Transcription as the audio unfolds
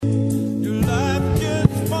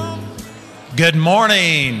Good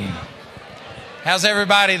morning. How's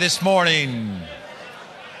everybody this morning?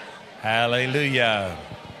 Hallelujah.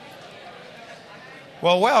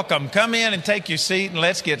 Well, welcome. Come in and take your seat and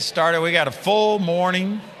let's get started. We got a full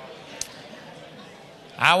morning.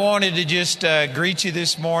 I wanted to just greet you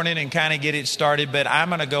this morning and kind of get it started, but I'm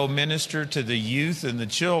going to go minister to the youth and the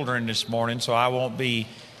children this morning, so I won't be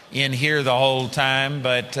in here the whole time,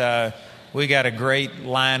 but we got a great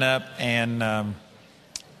lineup and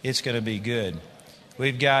it's going to be good.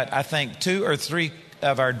 We've got, I think, 2 or 3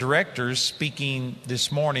 of our directors speaking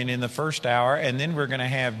this morning in the first hour, and then we're going to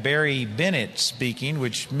have Barry Bennett speaking,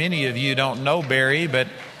 which many of you don't know Barry, but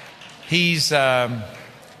he's a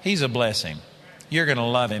blessing. You're going to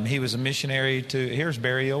love him. He was a missionary here's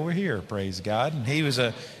Barry over here, praise God. And he was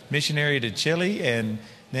a missionary to Chile and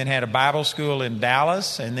then had a Bible school in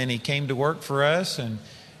Dallas, and then he came to work for us, and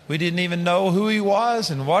we didn't even know who he was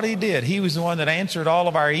and what he did. He was the one that answered all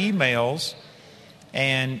of our emails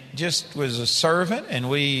and just was a servant, and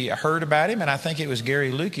we heard about him, and I think it was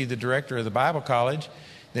Gary Lukey, the director of the Bible College,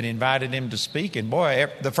 that invited him to speak. And boy,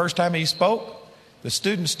 the first time he spoke, the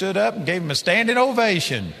students stood up and gave him a standing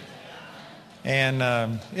ovation.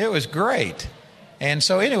 And it was great. And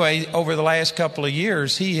so anyway, over the last couple of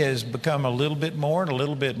years, he has become a little bit more and a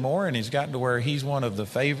little bit more, and he's gotten to where he's one of the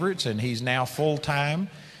favorites, and he's now full-time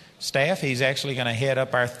staff. He's actually going to head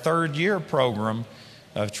up our 3rd year program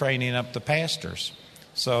of training up the pastors.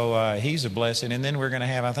 So he's a blessing. And then we're going to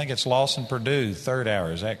have, I think it's Lawson Purdue, 3rd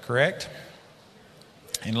hour. Is that correct?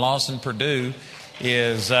 And Lawson Purdue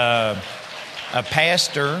is a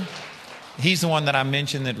pastor. He's the one that I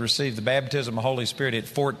mentioned that received the baptism of the Holy Spirit at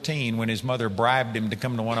 14 when his mother bribed him to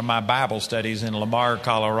come to one of my Bible studies in Lamar,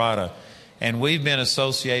 Colorado. And we've been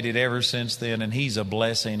associated ever since then, and he's a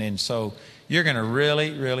blessing. And so you're going to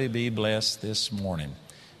really, really be blessed this morning.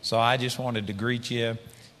 So I just wanted to greet you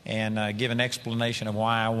and give an explanation of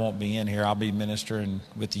why I won't be in here. I'll be ministering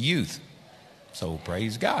with the youth. So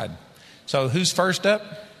praise God. So who's first up?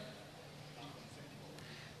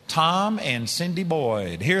 Tom and Cindy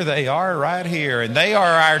Boyd. Here they are right here. And they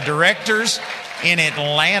are our directors in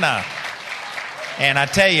Atlanta. And I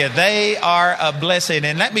tell you, they are a blessing.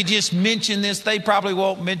 And let me just mention this. They probably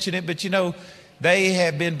won't mention it, but you know, they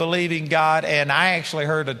have been believing God. And I actually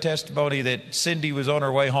heard a testimony that Cindy was on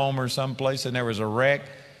her way home or someplace and there was a wreck.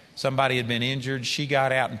 Somebody had been injured. She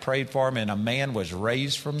got out and prayed for him, and a man was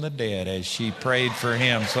raised from the dead as she prayed for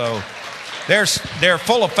him. So they're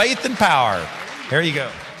full of faith and power. There you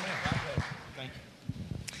go.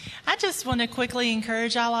 I just want to quickly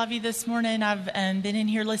encourage all of you this morning. I've been in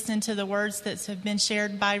here listening to the words that have been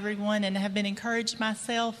shared by everyone and have been encouraged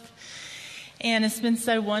myself. And it's been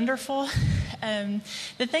so wonderful.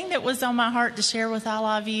 The thing that was on my heart to share with all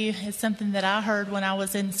of you is something that I heard when I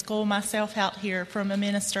was in school myself out here from a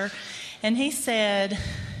minister. And he said,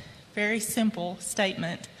 very simple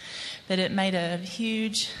statement, but it made a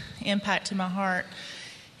huge impact to my heart.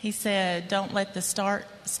 He said, don't let the start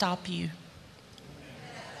stop you.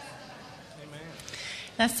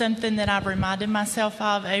 That's something that I've reminded myself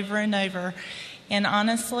of over and over. And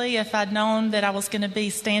honestly, if I'd known that I was going to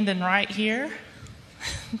be standing right here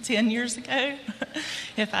 10 years ago,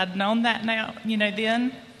 if I'd known that now,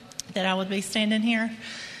 then that I would be standing here,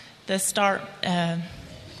 the start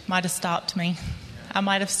might have stopped me. I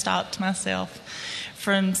might have stopped myself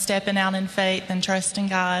from stepping out in faith and trusting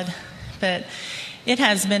God. But it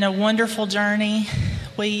has been a wonderful journey.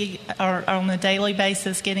 We are on a daily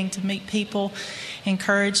basis getting to meet people,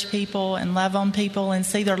 encourage people, and love on people and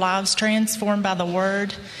see their lives transformed by the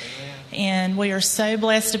Word. And we are so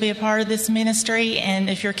blessed to be a part of this ministry. And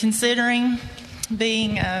if you're considering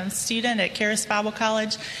being a student at Charis Bible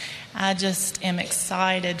College, I just am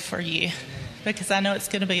excited for you because I know it's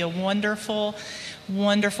going to be a wonderful,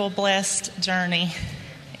 wonderful, blessed journey.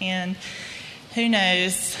 And who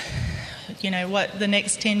knows, what the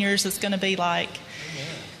next 10 years is going to be like.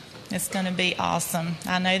 It's going to be awesome.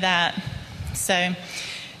 I know that. So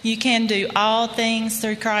you can do all things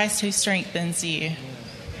through Christ who strengthens you.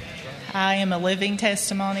 I am a living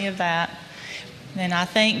testimony of that. And I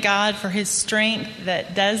thank God for His strength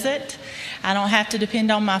that does it. I don't have to depend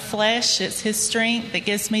on my flesh. It's His strength that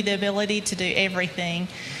gives me the ability to do everything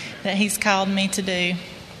that He's called me to do,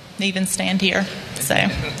 even stand here. So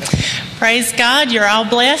praise God. You're all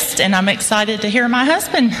blessed, and I'm excited to hear my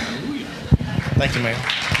husband. Thank you, ma'am.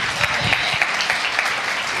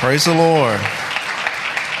 Praise the Lord.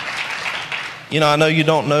 I know you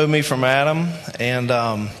don't know me from Adam, and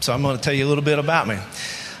so I'm going to tell you a little bit about me,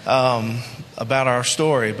 about our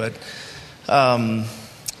story. But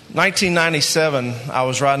 1997, I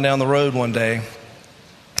was riding down the road one day,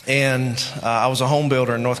 and I was a home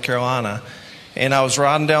builder in North Carolina, And I was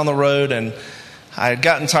riding down the road, and I had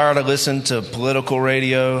gotten tired of listening to political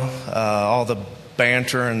radio, all the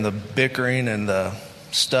banter and the bickering and the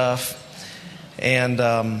stuff. And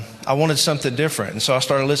I wanted something different. And so I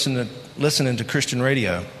started listening to Christian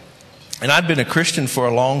radio. And I'd been a Christian for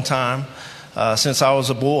a long time, since I was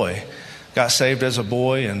a boy. Got saved as a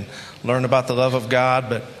boy and learned about the love of God.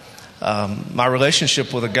 But my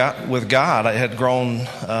relationship with God had grown,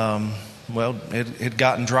 it had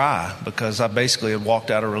gotten dry because I basically had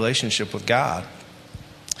walked out of relationship with God.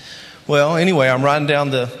 Well, anyway, I'm riding down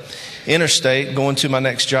the interstate going to my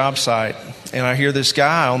next job site, and I hear this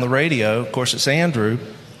guy on the radio. Of course, it's Andrew,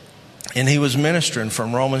 and he was ministering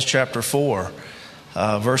from Romans chapter 4,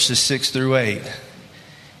 verses 6 through 8.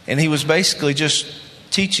 And he was basically just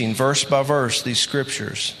teaching verse by verse these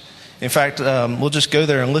scriptures. In fact, we'll just go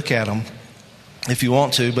there and look at them if you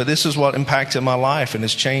want to, but this is what impacted my life and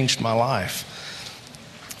has changed my life.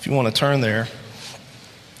 If you want to turn there.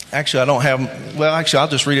 Actually, I'll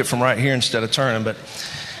just read it from right here instead of turning, but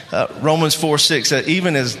Romans 4:6 says,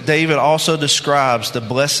 even as David also describes the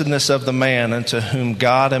blessedness of the man unto whom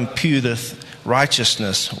God imputeth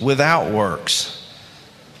righteousness without works,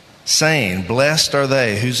 saying, blessed are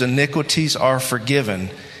they whose iniquities are forgiven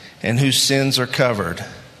and whose sins are covered.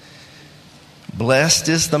 Blessed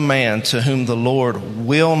is the man to whom the Lord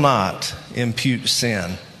will not impute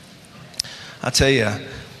sin. I tell you,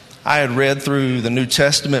 I had read through the New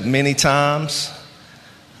Testament many times,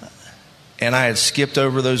 and I had skipped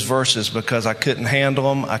over those verses because I couldn't handle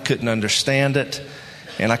them, I couldn't understand it,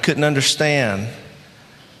 and I couldn't understand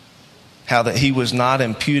how that he was not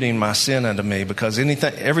imputing my sin unto me, because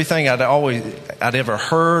everything I'd ever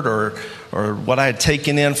heard or what I had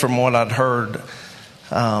taken in from what I'd heard,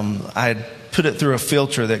 I had put it through a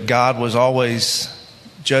filter that God was always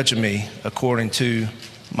judging me according to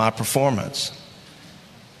my performance.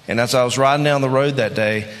 And as I was riding down the road that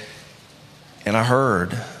day, and I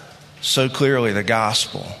heard so clearly the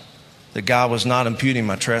gospel, that God was not imputing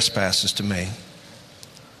my trespasses to me,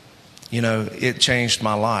 it changed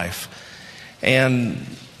my life. And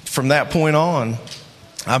from that point on,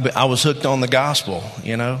 I was hooked on the gospel,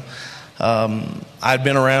 I'd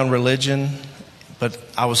been around religion, but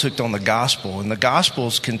I was hooked on the gospel. And the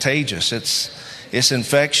gospel's contagious. It's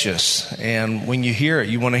infectious. And when you hear it,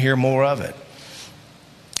 you want to hear more of it.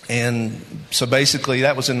 And so basically,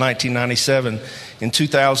 that was in 1997. In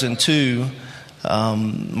 2002,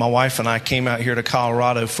 my wife and I came out here to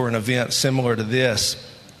Colorado for an event similar to this.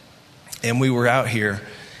 And we were out here,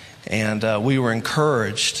 and we were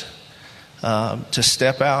encouraged to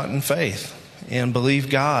step out in faith and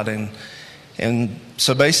believe God. And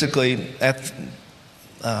so basically,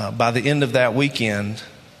 by the end of that weekend,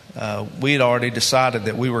 we had already decided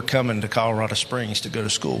that we were coming to Colorado Springs to go to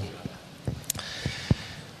school.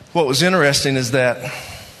 What was interesting is that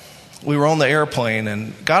we were on the airplane,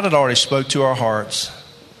 and God had already spoke to our hearts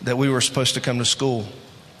that we were supposed to come to school.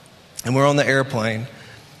 And we're on the airplane,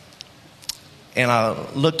 and I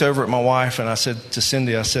looked over at my wife, and I said to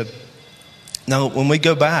Cindy, no, when we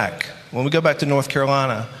go back to North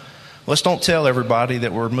Carolina, let's don't tell everybody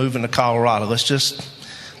that we're moving to Colorado.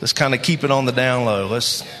 Let's kind of keep it on the down low.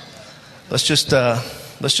 Let's just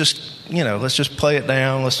play it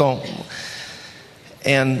down.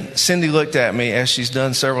 And Cindy looked at me, as she's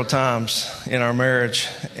done several times in our marriage,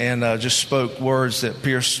 and just spoke words that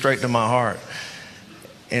pierced straight to my heart.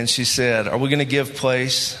 And she said, are we going to give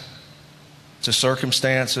place to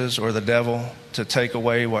circumstances or the devil to take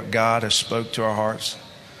away what God has spoke to our hearts?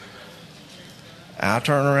 And I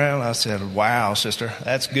turned around and I said, wow, sister,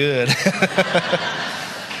 that's good.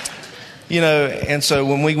 And so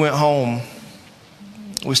when we went home,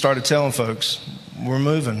 we started telling folks, we're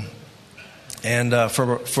moving. And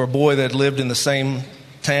for a boy that lived in the same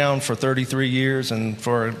town for 33 years, and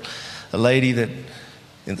for a lady that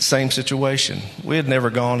in the same situation, we had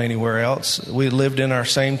never gone anywhere else. We had lived in our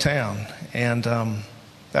same town. And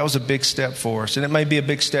that was a big step for us. And it may be a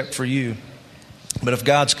big step for you. But if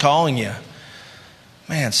God's calling you,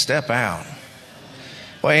 man, step out.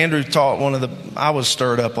 Well, Andrew taught I was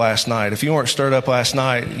stirred up last night. If you weren't stirred up last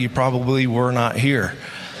night, you probably were not here.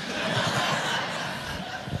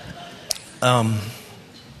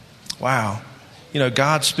 Wow.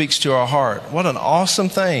 God speaks to our heart. What an awesome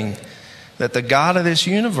thing that the God of this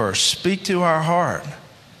universe speak to our heart,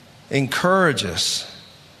 encourage us,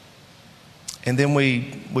 and then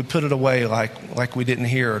we put it away like we didn't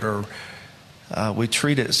hear it, or we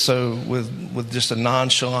treat it so with just a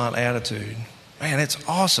nonchalant attitude. Man, it's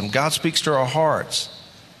awesome. God speaks to our hearts,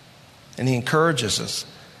 and He encourages us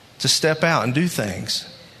to step out and do things.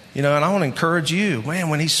 And I want to encourage you, man,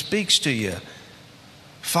 when He speaks to you,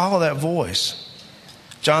 Follow that voice.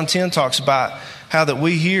 John 10 talks about how that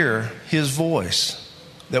we hear his voice,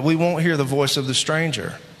 that we won't hear the voice of the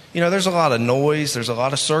stranger. You know, there's a lot of noise, there's a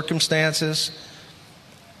lot of circumstances,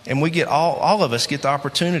 and we get all of us get the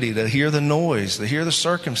opportunity to hear the noise, to hear the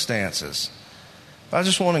circumstances. But I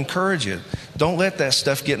just want to encourage you, don't let that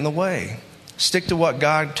stuff get in the way. Stick to what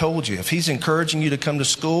God told you. If he's encouraging you to come to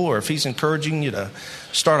school, or if he's encouraging you to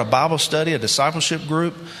start a Bible study, a discipleship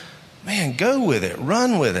group, man, go with it.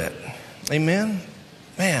 Run with it. Amen?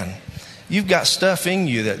 Man, you've got stuff in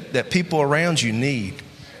you that people around you need.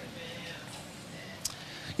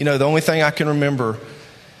 You know, the only thing I can remember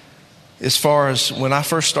as far as when I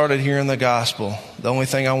first started hearing the gospel, the only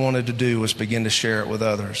thing I wanted to do was begin to share it with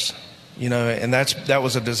others. You know, and that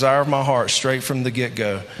was a desire of my heart straight from the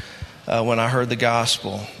get-go. When I heard the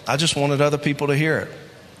gospel, I just wanted other people to hear it.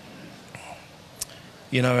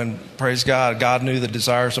 You know, and praise God, God knew the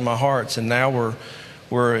desires of my hearts. And now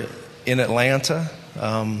we're in Atlanta.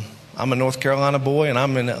 I'm a North Carolina boy, and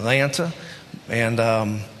I'm in Atlanta.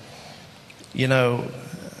 And, you know,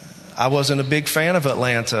 I wasn't a big fan of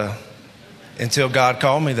Atlanta until God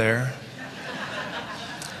called me there.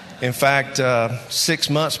 In fact, 6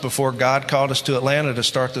 months before God called us to Atlanta to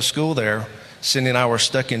start the school there, Cindy and I were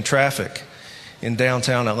stuck in traffic in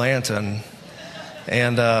downtown Atlanta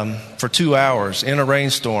and for 2 hours in a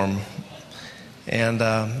rainstorm. And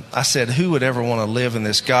I said, who would ever want to live in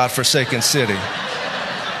this God-forsaken city?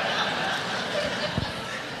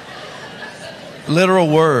 Literal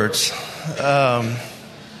words.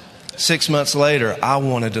 6 months later, I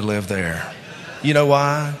wanted to live there. You know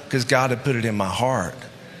why? Because God had put it in my heart.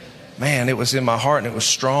 Man, it was in my heart and it was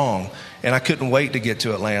strong. And I couldn't wait to get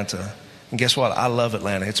to Atlanta. And guess what? I love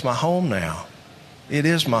Atlanta. It's my home now. It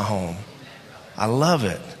is my home. I love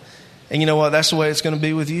it. And you know what? That's the way it's going to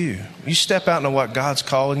be with you. You step out into what God's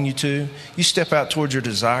calling you to. You step out towards your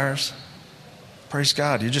desires. Praise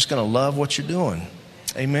God. You're just going to love what you're doing.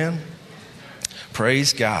 Amen.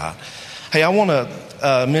 Praise God. Hey, I want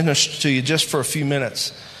to minister to you just for a few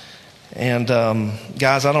minutes. And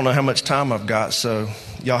guys, I don't know how much time I've got, so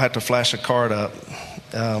y'all have to flash a card up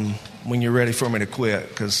when you're ready for me to quit,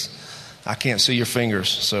 because I can't see your fingers,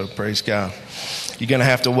 so praise God. You're going to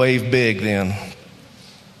have to wave big then.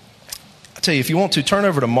 I tell you, if you want to, turn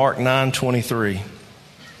over to Mark 9:23.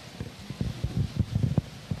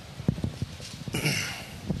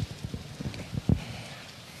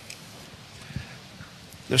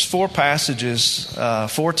 There's 4 passages,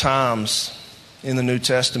 4 times in the New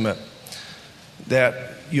Testament that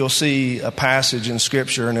you'll see a passage in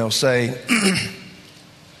Scripture and it'll say,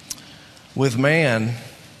 with man,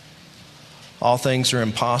 all things are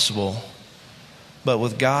impossible, but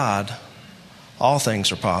with God, all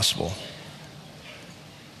things are possible.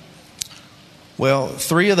 Well,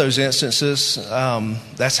 3 of those instances,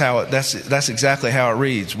 that's exactly how it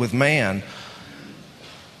reads. With man,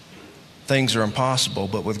 things are impossible,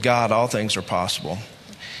 but with God, all things are possible.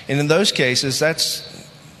 And in those cases,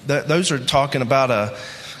 those are talking about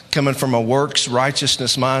coming from a works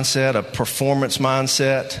righteousness mindset, a performance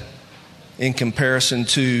mindset, in comparison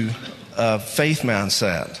to a faith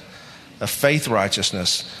mindset, a faith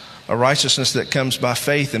righteousness, a righteousness that comes by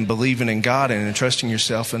faith and believing in God and entrusting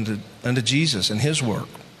yourself unto Jesus and His work.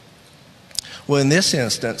 Well, in this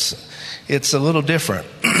instance, it's a little different.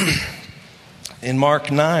 In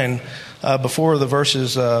Mark 9, before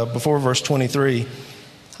verse 23,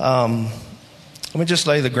 let me just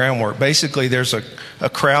lay the groundwork. Basically, there's a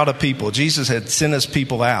crowd of people. Jesus had sent His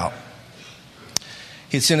people out.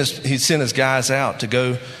 He'd sent his guys out to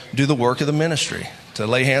go do the work of the ministry, to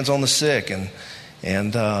lay hands on the sick and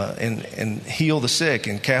heal the sick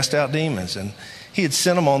and cast out demons. And He had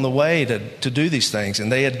sent them on the way to do these things,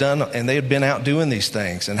 and they had been out doing these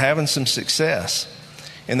things and having some success.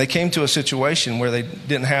 And they came to a situation where they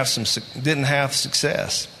didn't have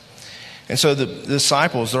success. And so the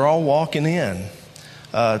disciples, they're all walking in.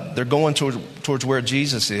 They're going towards where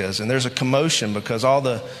Jesus is, and there's a commotion because all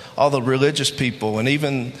the religious people and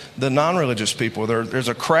even the non-religious people, there's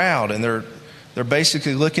a crowd, and they're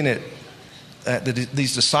basically looking at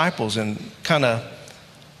these disciples and kind of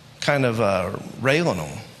railing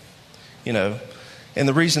them, you know. And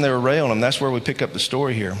the reason they were railing them, that's where we pick up the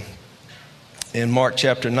story here in Mark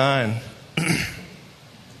chapter 9.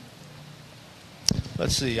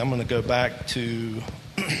 Let's see. I'm going to go back to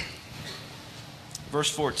verse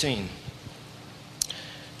 14.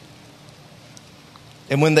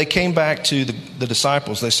 And when they came back to the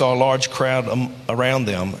disciples, they saw a large crowd around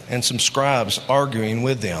them and some scribes arguing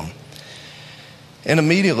with them. And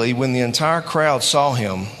immediately, when the entire crowd saw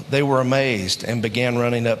him, they were amazed and began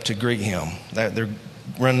running up to greet him. They're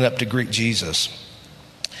running up to greet Jesus.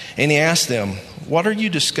 And he asked them, what are you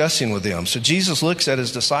discussing with them? So Jesus looks at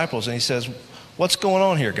his disciples and he says, what's going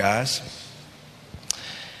on here, guys?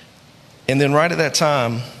 And then right at that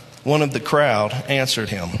time, one of the crowd answered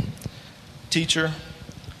him, Teacher,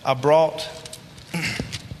 I brought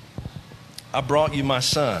you my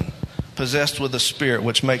son, possessed with a spirit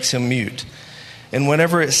which makes him mute. And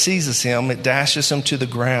whenever it seizes him, it dashes him to the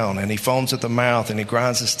ground, and he foams at the mouth, and he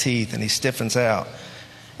grinds his teeth, and he stiffens out.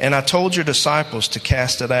 And I told your disciples to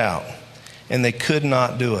cast it out, and they could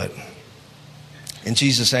not do it. And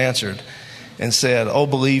Jesus answered and said,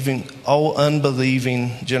 O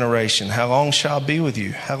unbelieving generation, how long shall I be with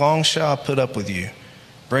you? How long shall I put up with you?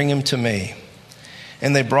 Bring him to me.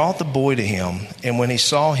 And they brought the boy to him, and when he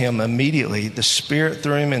saw him, immediately the spirit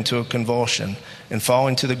threw him into a convulsion, and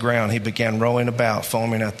falling to the ground, he began rolling about,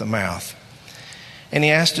 foaming at the mouth. And he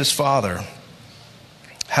asked his father,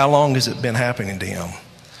 how long has it been happening to him?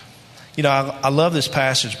 You know, I love this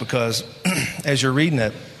passage because as you're reading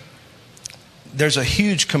it, there's a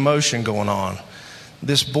huge commotion going on.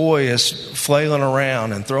 This boy is flailing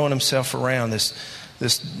around and throwing himself around.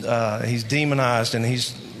 He's demonized, and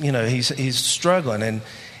he's struggling.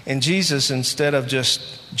 And Jesus, instead of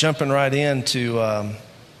just jumping right in to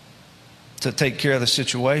take care of the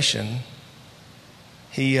situation,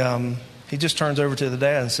 he just turns over to the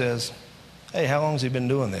dad and says, hey, how long has he been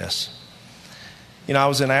doing this? You know, I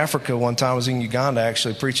was in Africa one time. I was in Uganda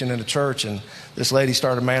actually preaching in a church, and this lady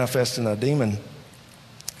started manifesting a demon.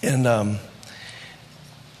 And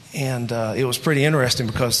it was pretty interesting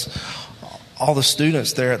because all the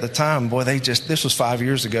students there at the time, this was 5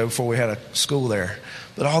 years ago before we had a school there.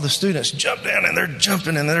 But all the students jumped down and they're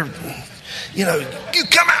jumping and they're, you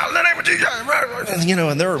come out in the name of Jesus.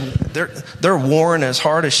 And, they're warring as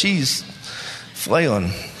hard as she's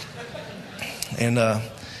flailing. And,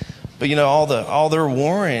 but all their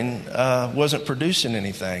warring wasn't producing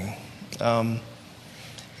anything.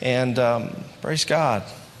 Praise God,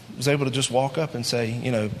 was able to just walk up and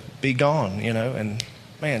say, be gone, and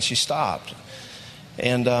man, she stopped.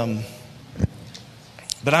 And,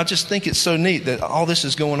 but I just think it's so neat that all this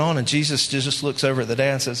is going on, and Jesus just looks over at the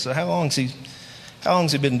dad and says, so how long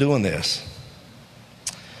has he been doing this?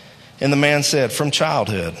 And the man said, from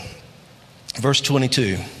childhood. Verse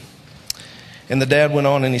 22. And the dad went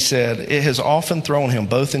on and he said, it has often thrown him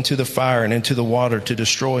both into the fire and into the water to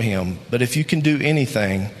destroy him. But if you can do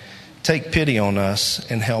anything, take pity on us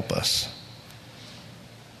and help us.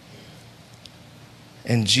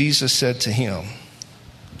 And Jesus said to him,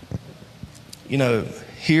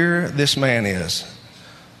 here this man is.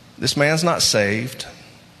 This man's not saved.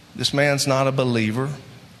 This man's not a believer.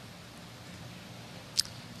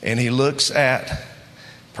 And he looks at,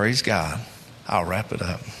 praise God, I'll wrap it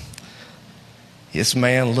up. This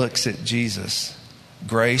man looks at Jesus,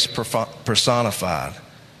 grace personified,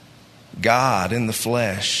 God in the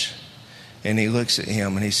flesh. And he looks at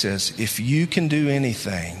him and he says, if you can do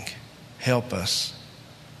anything, help us.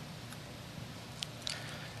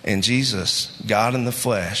 And Jesus, God in the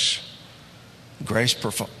flesh, grace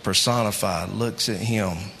personified, looks at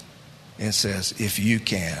him and says, if you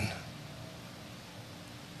can.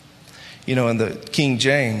 In the King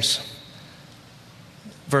James,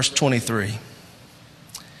 verse 23,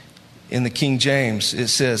 in the King James, it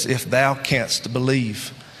says, if thou canst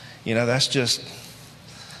believe. That's just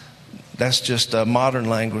a modern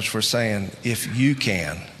language for saying, if you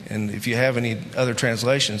can. And if you have any other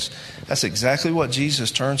translations, that's exactly what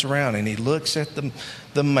Jesus turns around and he looks at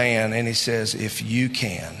the man and he says, if you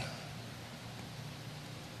can.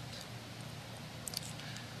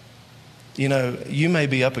 You may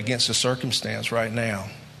be up against a circumstance right now.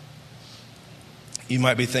 You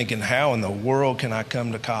might be thinking, how in the world can I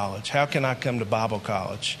come to college? How can I come to Bible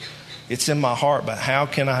college? It's in my heart, but how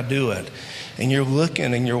can I do it? And you're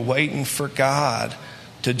looking and you're waiting for God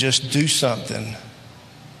to just do something,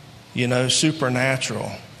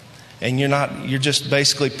 supernatural. And you're just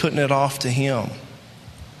basically putting it off to him.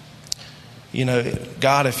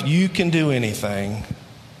 God, if you can do anything,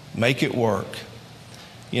 make it work.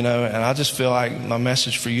 And I just feel like my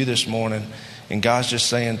message for you this morning, and God's just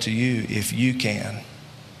saying to you, if you can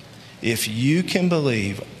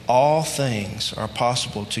believe, all things are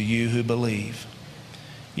possible to you who believe.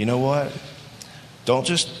 You know what? Don't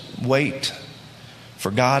just wait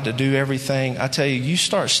for God to do everything. I tell you, you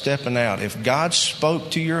start stepping out. If God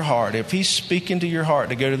spoke to your heart, if he's speaking to your heart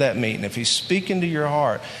to go to that meeting, if he's speaking to your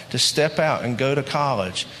heart to step out and go to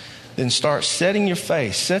college, then start set your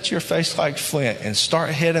face like flint and start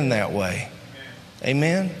heading that way.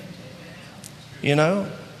 Amen?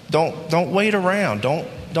 Don't wait around. Don't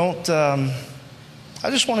I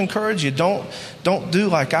just want to encourage you, don't do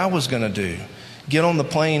like I was going to do. get on the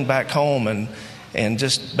plane back home and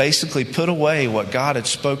just basically put away what God had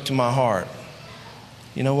spoke to my heart.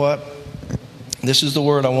 You know what? This is the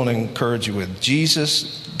word I want to encourage you with.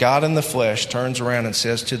 Jesus, God in the flesh, turns around and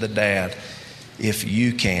says to the dad, if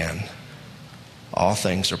you can, all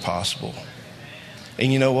things are possible.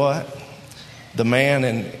 And you know what? The man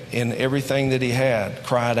in everything that he had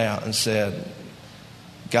cried out and said,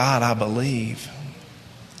 God, I believe.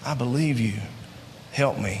 I believe you.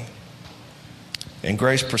 Help me. And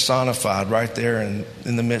grace personified right there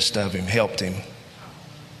in the midst of him helped him.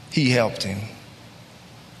 He helped him.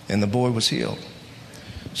 And the boy was healed.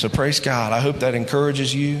 So praise God. I hope that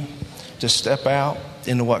encourages you to step out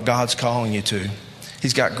into what God's calling you to.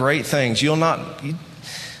 He's got great things. You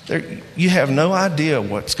have no idea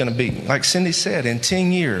what's going to be. Like Cindy said, in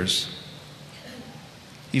 10 years,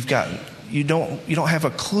 you don't have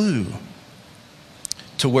a clue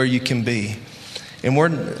to where you can be. And we're,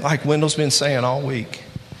 like Wendell's been saying all week,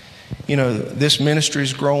 this ministry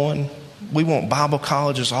is growing. We want Bible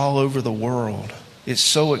colleges all over the world. It's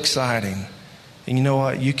so exciting. And you know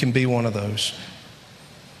what? You can be one of those.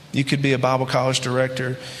 You could be a Bible college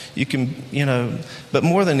director. You can, but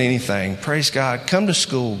more than anything, praise God, come to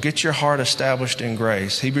school. Get your heart established in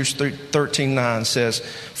grace. Hebrews 13:9 says,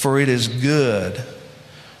 for it is good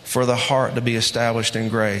for the heart to be established in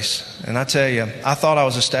grace. And I tell you, I thought I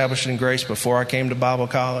was established in grace before I came to Bible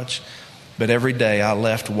college, but every day I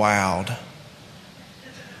left wowed.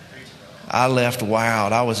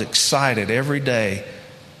 I was excited every day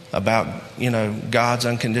about, God's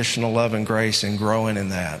unconditional love and grace and growing in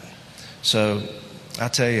that. So I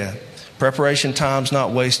tell you, preparation time's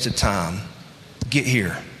not wasted time. Get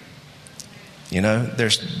here.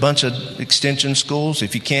 There's a bunch of extension schools.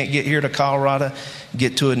 If you can't get here to Colorado,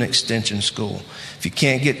 get to an extension school. If you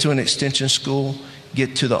can't get to an extension school,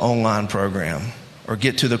 get to the online program or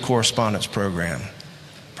get to the correspondence program.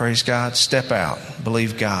 Praise God. Step out.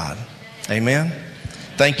 Believe God. Amen.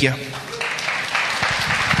 Thank you.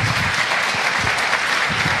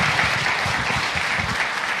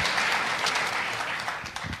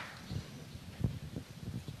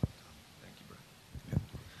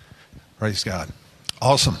 Praise God.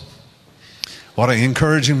 Awesome. What an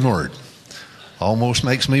encouraging word. Almost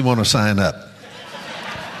makes me want to sign up.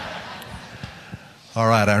 All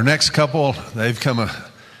right, our next couple, they've come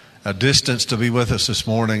a distance to be with us this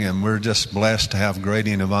morning, and we're just blessed to have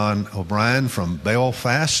Grady and Yvonne O'Brien from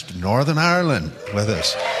Belfast, Northern Ireland, with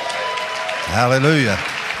us. Hallelujah.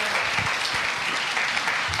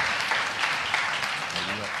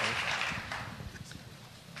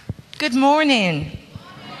 Good morning.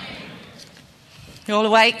 You all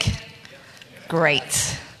awake?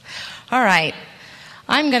 Great. All right.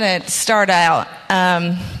 I'm going to start out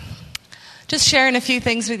just sharing a few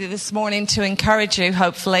things with you this morning to encourage you,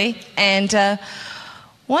 hopefully. And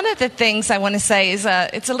one of the things I want to say is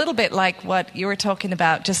it's a little bit like what you were talking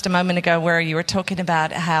about just a moment ago, where you were talking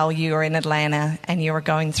about how you were in Atlanta and you were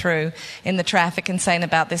going through in the traffic and saying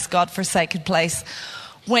about this godforsaken place.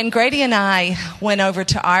 When Grady and I went over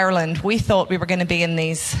to Ireland, we thought we were going to be in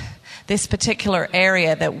this particular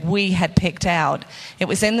area that we had picked out. It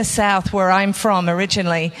was in the south where I'm from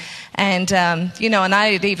originally. And, and I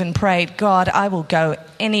had even prayed, God, I will go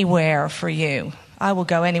anywhere for you. I will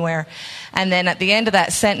go anywhere. And then at the end of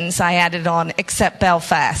that sentence, I added on, except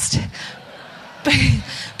Belfast.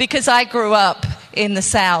 Because I grew up in the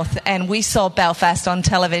south and we saw Belfast on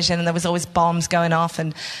television and there was always bombs going off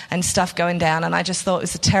and stuff going down. And I just thought it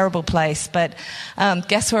was a terrible place. But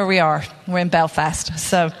guess where we are? We're in Belfast.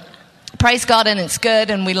 So praise God, and it's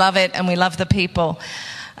good, and we love it, and we love the people.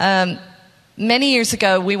 Many years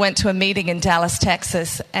ago, we went to a meeting in Dallas,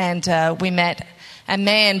 Texas, and we met a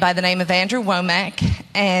man by the name of Andrew Womack,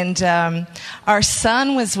 and our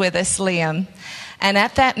son was with us, Liam. And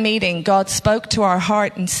at that meeting, God spoke to our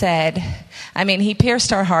heart and said, he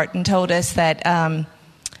pierced our heart and told us that,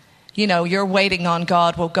 you're waiting on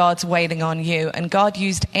God. Well, God's waiting on you. And God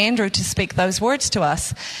used Andrew to speak those words to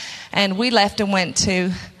us. And we left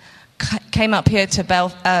and came up here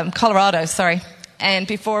to Colorado, and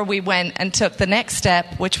before we went and took the next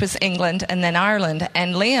step, which was England and then Ireland.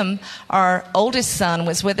 And Liam, our oldest son,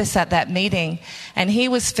 was with us at that meeting, and he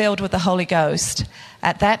was filled with the Holy Ghost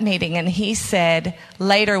at that meeting. And he said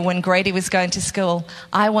later, when Grady was going to school,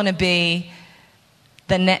 I want to be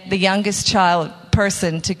the youngest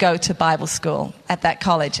person to go to Bible school at that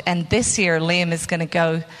college. And this year, Liam is going to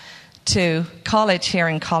go to college here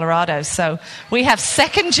in Colorado. So we have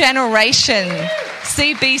second generation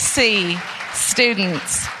CBC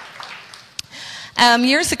students.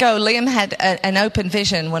 Years ago, Liam had an open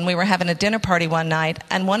vision when we were having a dinner party one night,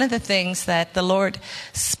 and one of the things that the Lord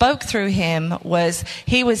spoke through him was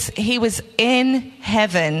he was in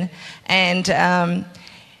heaven, and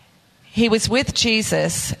he was with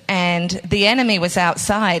Jesus, and the enemy was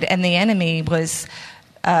outside, and the enemy was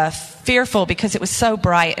fearful because it was so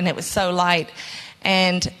bright and it was so light,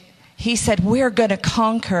 and he said, "We're going to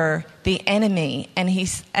conquer the enemy." And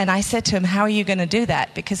I said to him, "How are you going to do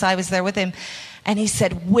that?" Because I was there with him. And he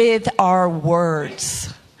said, "With our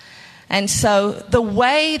words." And so the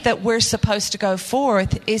way that we're supposed to go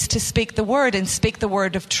forth is to speak the word and speak the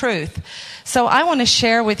word of truth. So I want to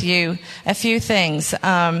share with you a few things.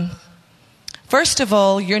 First of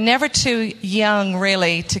all, you're never too young,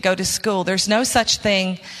 really, to go to school. There's no such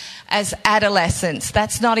thing as adolescence.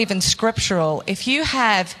 That's not even scriptural. If you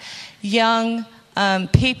have young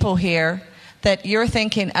people here that you're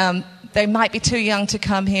thinking they might be too young to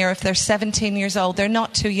come here, if they're 17 years old, they're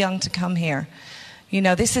not too young to come here. You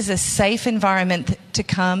know, this is a safe environment to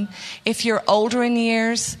come. If you're older in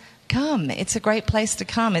years, come. It's a great place to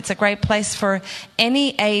come. It's a great place for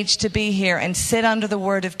any age to be here and sit under the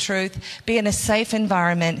word of truth, be in a safe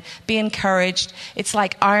environment, be encouraged. It's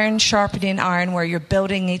like iron sharpening iron, where you're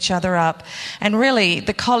building each other up. And really,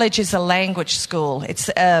 the college is a language school. It's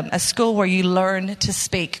a school where you learn to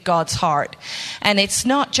speak God's heart. And it's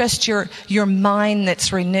not just your mind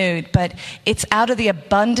that's renewed, but it's out of the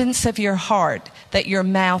abundance of your heart that your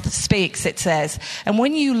mouth speaks, it says. And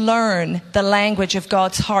when you learn the language of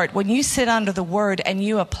God's heart, when you sit under the word and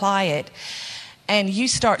you apply it, and you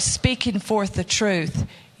start speaking forth the truth,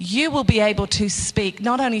 you will be able to speak,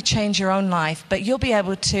 not only change your own life, but you'll be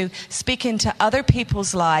able to speak into other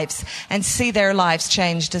people's lives and see their lives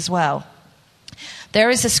changed as well. There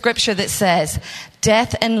is a scripture that says,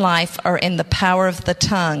 "Death and life are in the power of the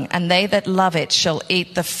tongue, and they that love it shall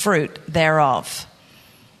eat the fruit thereof."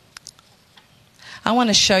 I want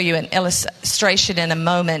to show you an illustration in a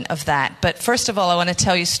moment of that. But first of all, I want to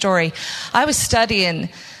tell you a story. I was studying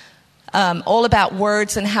all about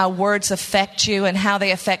words and how words affect you and how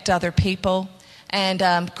they affect other people.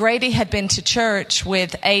 And Grady had been to church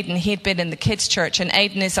with Aiden. He'd been in the kids' church, and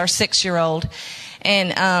Aiden is our 6-year-old.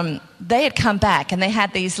 And they had come back, and they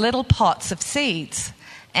had these little pots of seeds.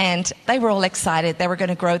 And they were all excited. They were going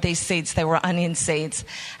to grow these seeds. They were onion seeds.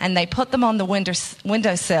 And they put them on the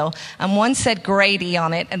windowsill. And one said Grady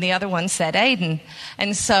on it, and the other one said Aiden.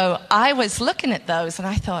 And so I was looking at those, and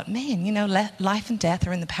I thought, man, you know, life and death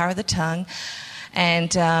are in the power of the tongue.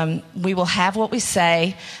 And we will have what we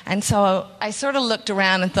say. And so I sort of looked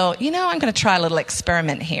around and thought, you know, I'm going to try a little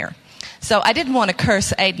experiment here. So I didn't want to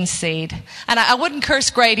curse Aiden's seed. And I wouldn't curse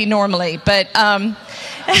Grady normally, but...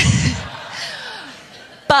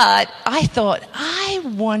 But I thought, I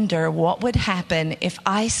wonder what would happen if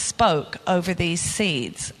I spoke over these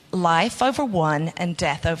seeds, life over one and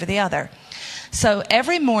death over the other. So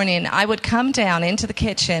every morning I would come down into the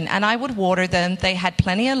kitchen and I would water them. They had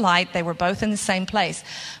plenty of light. They were both in the same place.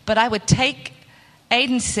 But I would take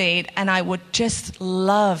Aiden's seed and I would just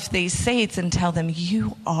love these seeds and tell them,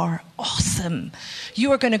 you are awesome.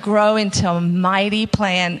 You are going to grow into a mighty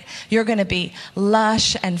plant. You're going to be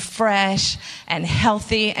lush and fresh and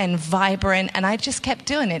healthy and vibrant. And I just kept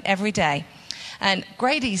doing it every day. And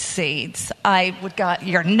Grady's seeds, I would go,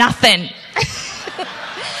 you're nothing.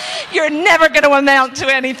 You're never going to amount to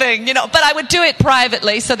anything, you know. But I would do it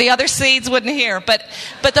privately so the other seeds wouldn't hear. But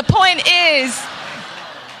the point is...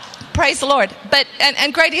 Praise the Lord. But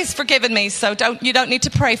and Grady has forgiven me, so you don't need to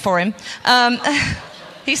pray for him.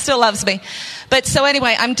 He still loves me. But so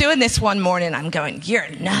anyway, I'm doing this one morning. I'm going, you're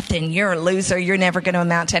nothing. You're a loser. You're never going to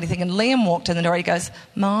amount to anything. And Liam walked in the door. He goes,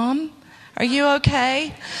 Mom, are you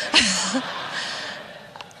okay?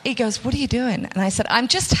 He goes, what are you doing? And I said, I'm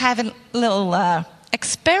just having a little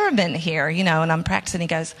experiment here, you know, and I'm practicing. He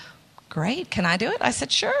goes, great, can I do it? I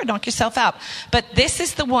said, sure, knock yourself out. But this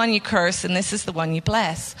is the one you curse and this is the one you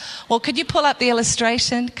bless. Well, could you pull up the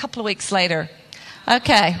illustration? A couple of weeks later.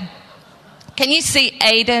 Okay. Can you see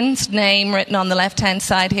Aiden's name written on the left-hand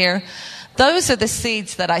side here? Those are the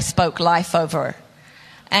seeds that I spoke life over.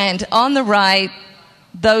 And on the right,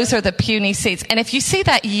 those are the puny seeds. And if you see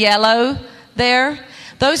that yellow there,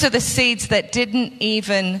 those are the seeds that didn't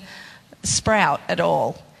even sprout at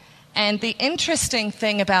all. And the interesting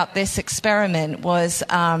thing about this experiment was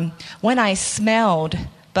when I smelled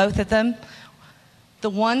both of them, the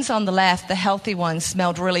ones on the left, the healthy ones,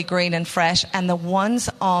 smelled really green and fresh, and the ones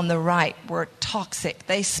on the right were toxic.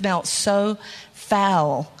 They smelled so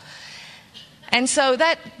foul. And so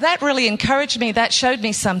that really encouraged me. That showed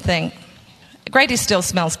me something. Grady still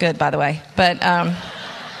smells good, by the way. But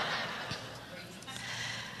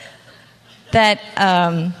that,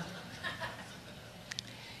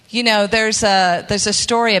 there's a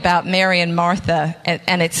story about Mary and Martha,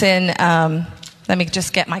 and it's in, let me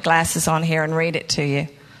just get my glasses on here and read it to you.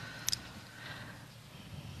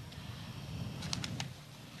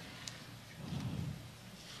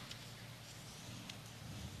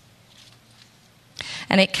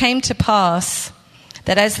 And it came to pass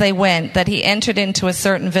that as they went, that he entered into a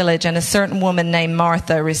certain village, and a certain woman named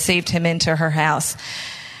Martha received him into her house.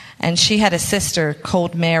 And she had a sister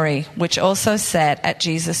called Mary, which also sat at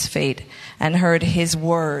Jesus' feet and heard his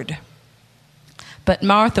word. But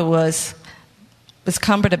Martha was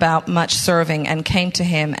cumbered about much serving, and came to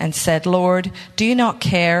him and said, Lord, do you not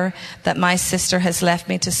care that my sister has left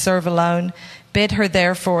me to serve alone? Bid her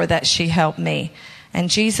therefore that she help me. And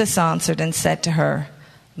Jesus answered and said to her,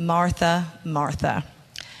 Martha, Martha.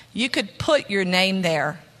 You could put your name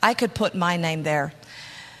there. I could put my name there.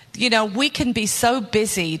 We can be so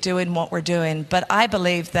busy doing what we're doing, but I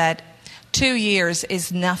believe that 2 years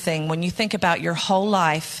is nothing when you think about your whole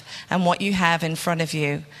life and what you have in front of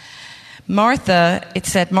you. Martha, it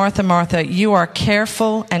said, Martha, Martha, you are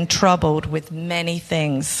careful and troubled with many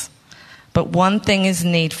things, but one thing is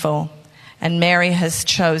needful, and Mary has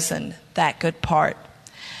chosen that good part.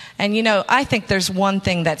 And I think there's one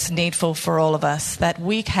thing that's needful for all of us, that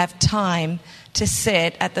we have time to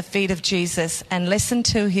sit at the feet of Jesus and listen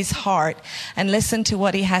to his heart and listen to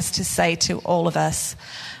what he has to say to all of us.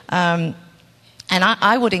 And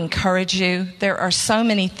I would encourage you, there are so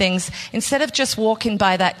many things. Instead of just walking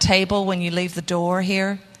by that table when you leave the door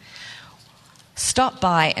here, stop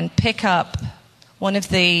by and pick up one of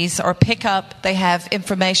these, or they have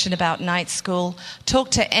information about night school.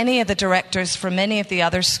 Talk to any of the directors from any of the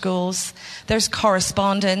other schools. There's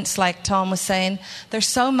correspondence, like Tom was saying. There's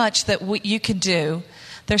so much that you can do.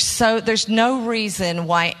 There's no reason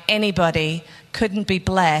why anybody couldn't be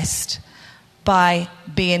blessed by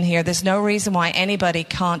being here. There's no reason why anybody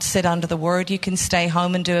can't sit under the word. You can stay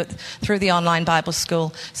home and do it through the online Bible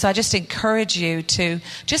school. So I just encourage you to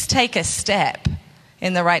just take a step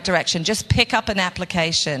in the right direction. Just pick up an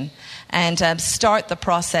application and start the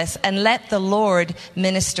process, and let the Lord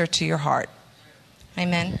minister to your heart.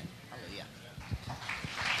 Amen.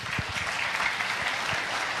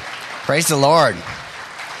 Praise the Lord.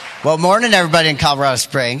 Well, morning, everybody in Colorado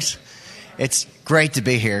Springs. It's great to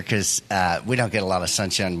be here because we don't get a lot of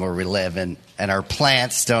sunshine where we live, and our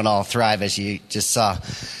plants don't all thrive, as you just saw.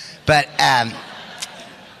 But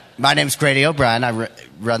my name's Grady O'Brien. I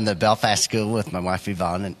run the Belfast School with my wife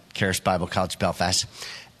Yvonne and Charis Bible College Belfast.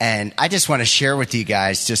 And I just want to share with you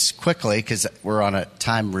guys just quickly, because we're on a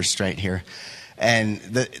time restraint here. And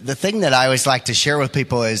the thing that I always like to share with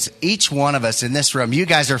people is each one of us in this room, you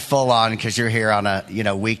guys are full on because you're here on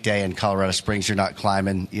a weekday in Colorado Springs. You're not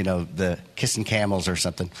climbing the Kissing Camels or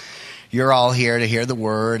something. You're all here to hear the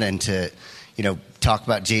word and to talk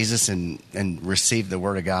about Jesus and receive the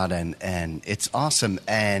word of God, and it's awesome.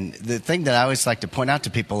 And the thing that I always like to point out to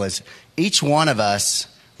people is each one of us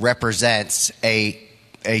represents a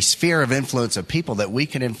sphere of influence of people that we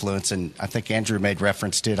can influence, and I think Andrew made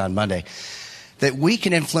reference to it on Monday, that we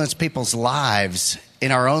can influence people's lives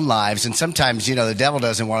in our own lives. And sometimes, the devil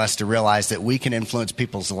doesn't want us to realize that we can influence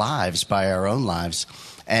people's lives by our own lives.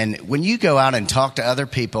 And when you go out and talk to other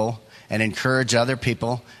people and encourage other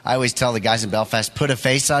people, I always tell the guys in Belfast, put a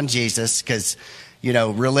face on Jesus, because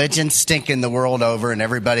religion's stinking the world over and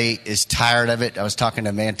everybody is tired of it. I was talking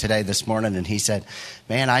to a man today this morning, and he said,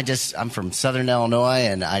 man, I'm from Southern Illinois,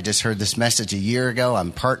 and I just heard this message a year ago.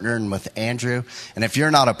 I'm partnering with Andrew. And if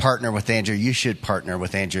you're not a partner with Andrew, you should partner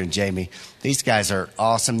with Andrew and Jamie. These guys are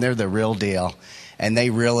awesome. They're the real deal. And they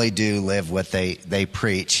really do live what they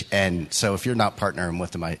preach. And so if you're not partnering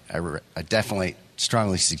with them, I definitely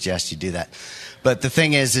strongly suggest you do that. But the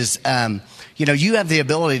thing is you have the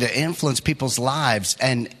ability to influence people's lives.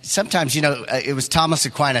 And sometimes, it was Thomas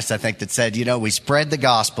Aquinas, I think, that said, we spread the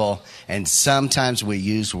gospel and sometimes we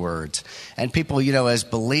use words. And people, as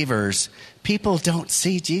believers, people don't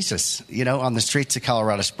see Jesus, on the streets of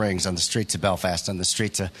Colorado Springs, on the streets of Belfast, on the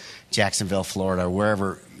streets of Jacksonville, Florida,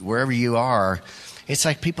 wherever you are. It's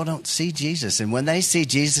like people don't see Jesus. And when they see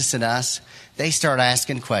Jesus in us, they start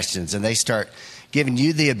asking questions, and they start giving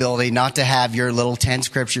you the ability not to have your little 10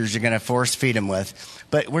 scriptures you're going to force feed them with,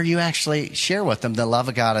 but where you actually share with them the love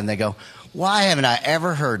of God, and they go, why haven't I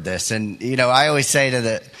ever heard this? And, I always say to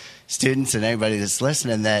the students and anybody that's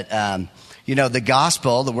listening that, the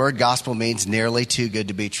gospel, the word gospel means nearly too good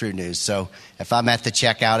to be true news. So if I'm at the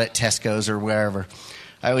checkout at Tesco's or wherever,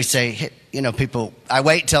 I always say, people, I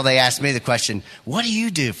wait till they ask me the question, what do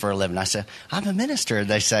you do for a living? I say, I'm a minister.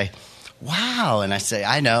 They say, wow. And I say,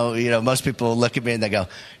 I know, most people look at me and they go,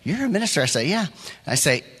 you're a minister. I say, yeah. I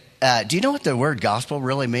say, do you know what the word gospel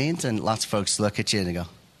really means? And lots of folks look at you and they go,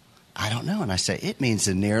 I don't know. And I say, it means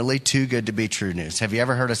the nearly too good to be true news. Have you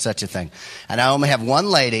ever heard of such a thing? And I only have one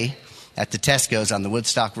lady at the Tesco's on the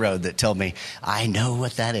Woodstock Road that told me, I know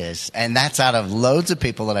what that is. And that's out of loads of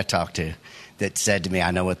people that I talked to that said to me,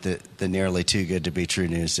 I know what the nearly too good to be true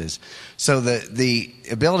news is. So the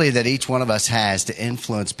ability that each one of us has to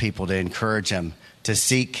influence people, to encourage them, to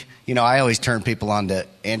seek, I always turn people on to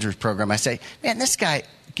Andrew's program. I say, man, this guy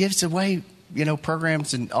gives away,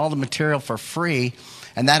 programs and all the material for free.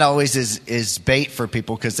 And that always is bait for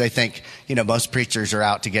people because they think, most preachers are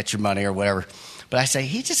out to get your money or whatever. But I say,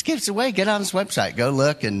 he just gives away. Get on his website. Go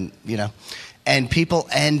look and, and people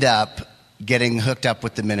end up getting hooked up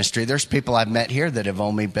with the ministry. There's people I've met here that have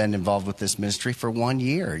only been involved with this ministry for 1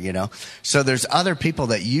 year, So there's other people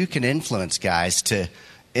that you can influence, guys, to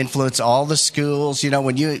influence all the schools.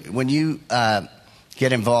 When you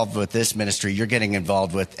get involved with this ministry, you're getting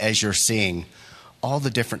involved with, as you're seeing, all the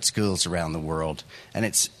different schools around the world. And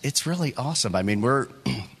it's really awesome. I mean,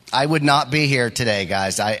 I would not be here today,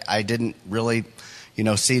 guys. I didn't really,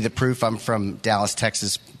 see the proof. I'm from Dallas,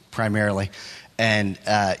 Texas, primarily. And,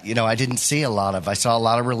 I didn't see I saw a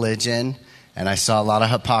lot of religion and I saw a lot of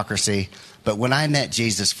hypocrisy. But when I met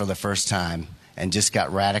Jesus for the first time and just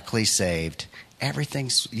got radically saved,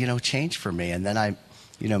 everything's, changed for me. And then I,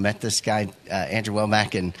 met this guy, Andrew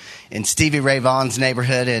Womack, in Stevie Ray Vaughan's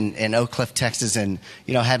neighborhood in Oak Cliff, Texas, and,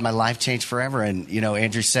 had my life changed forever. And,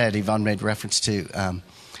 Andrew said, Yvonne made reference to,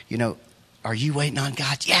 are you waiting on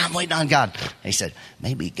God? Yeah, I'm waiting on God. And he said,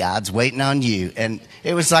 maybe God's waiting on you. And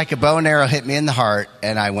it was like a bow and arrow hit me in the heart.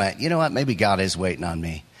 And I went, you know what? Maybe God is waiting on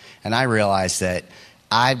me. And I realized that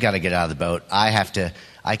I've got to get out of the boat.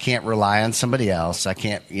 I can't rely on somebody else. I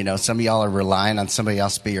can't, some of y'all are relying on somebody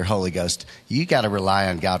else to be your Holy Ghost. You got to rely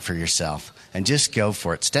on God for yourself and just go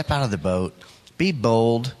for it. Step out of the boat. Be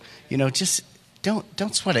bold. Just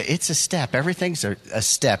don't sweat it. It's a step. Everything's a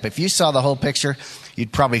step. If you saw the whole picture,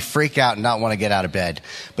 you'd probably freak out and not want to get out of bed.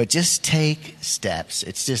 But just take steps.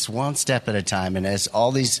 It's just one step at a time. And as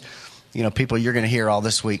all these, people you're going to hear all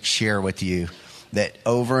this week share with you, that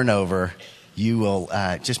over and over, you will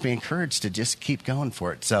just be encouraged to just keep going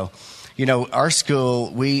for it. So, our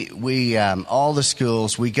school, we all the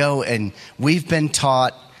schools, we go and we've been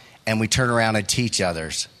taught and we turn around and teach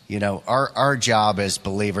others. Our job as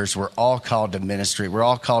believers, we're all called to ministry. We're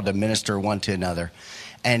all called to minister one to another.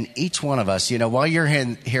 And each one of us, while you're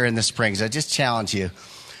here in the Springs, I just challenge you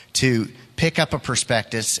to pick up a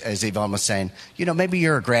prospectus, as Yvonne was saying. Maybe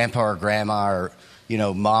you're a grandpa or grandma or,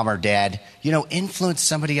 mom or dad. Influence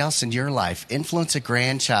somebody else in your life. Influence a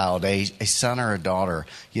grandchild, a son or a daughter.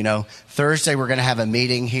 Thursday we're going to have a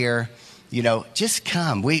meeting here. Just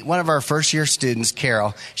come. One of our first year students,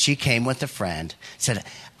 Carol, she came with a friend, said,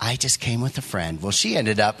 I just came with a friend. Well, she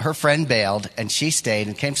ended up, her friend bailed and she stayed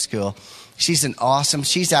and came to school. She's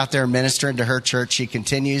she's out there ministering to her church. She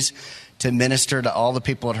continues to minister to all the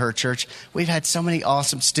people at her church. We've had so many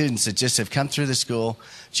awesome students that just have come through the school.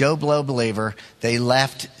 Joe Blow believer. They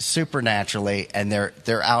left supernaturally and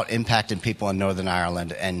they're out impacting people in Northern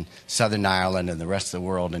Ireland and Southern Ireland and the rest of the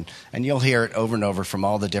world. And you'll hear it over and over from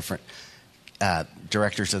all the different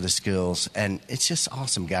directors of the schools, and it's just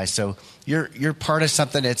awesome, guys. So you're part of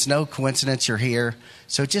something. It's no coincidence you're here.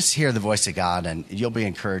 So just hear the voice of God, and you'll be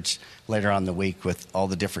encouraged later on in the week with all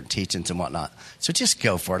the different teachings and whatnot. So just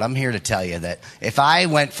go for it. I'm here to tell you that if I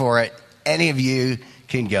went for it, any of you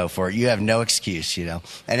can go for it. You have no excuse, And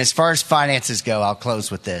as far as finances go, I'll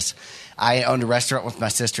close with this. I owned a restaurant with my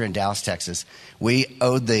sister in Dallas, Texas. We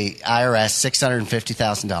owed the IRS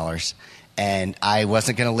 $650,000. And I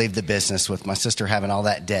wasn't going to leave the business with my sister having all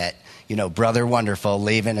that debt. Brother wonderful,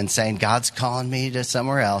 leaving and saying, God's calling me to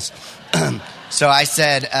somewhere else. So I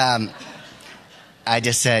said, I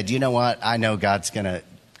just said, you know what? I know God's going to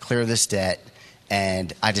clear this debt.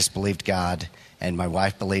 And I just believed God. And my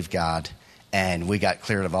wife believed God. And we got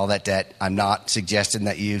cleared of all that debt. I'm not suggesting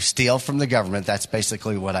that you steal from the government. That's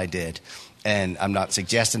basically what I did. And I'm not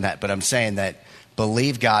suggesting that. But I'm saying that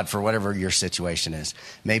believe God for whatever your situation is.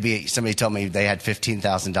 Maybe somebody told me they had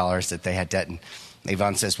 $15,000 that they had debt. And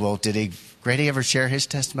Yvonne says, well, did Grady ever share his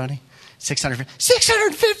testimony?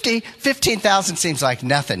 650, 15,000 seems like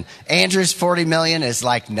nothing. Andrew's 40 million is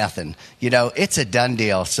like nothing. It's a done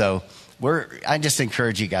deal. So I just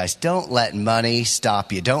encourage you guys, don't let money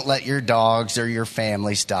stop you. Don't let your dogs or your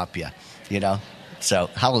family stop you, So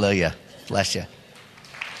hallelujah. Bless you.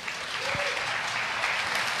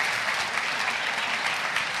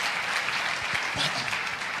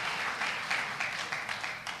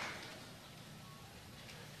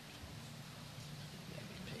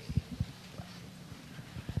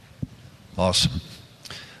 Awesome.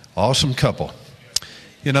 Awesome couple.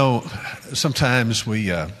 You know, sometimes we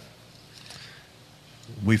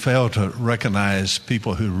fail to recognize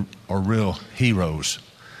people who are real heroes.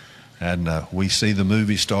 And we see the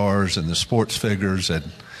movie stars and the sports figures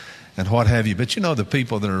and what have you. But you know, the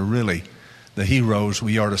people that are really the heroes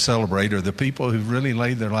we are to celebrate are the people who really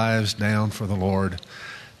laid their lives down for the Lord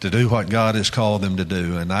to do what God has called them to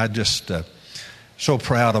do. And I just so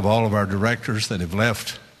proud of all of our directors that have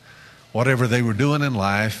left whatever they were doing in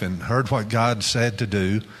life and heard what God said to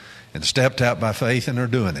do and stepped out by faith and are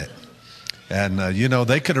doing it. And, you know,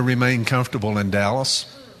 they could have remained comfortable in Dallas,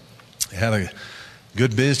 had a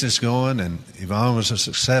good business going, and Yvonne was a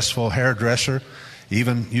successful hairdresser,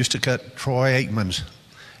 even used to cut Troy Aikman's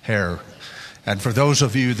hair. And for those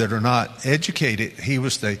of you that are not educated, he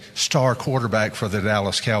was the star quarterback for the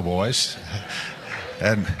Dallas Cowboys.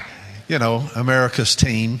 And, you know, America's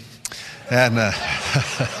team. And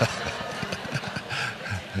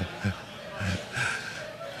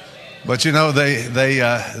but you know,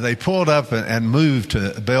 they pulled up and moved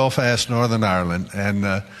to Belfast, Northern Ireland,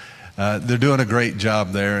 and they're doing a great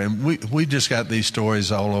job there. And we just got these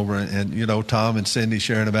stories all over. And you know, Tom and Cindy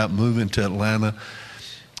sharing about moving to Atlanta.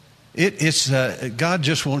 It's God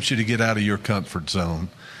just wants you to get out of your comfort zone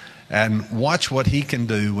and watch what He can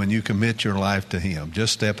do when you commit your life to Him.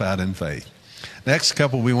 Just step out in faith. Next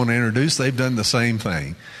couple we want to introduce, they've done the same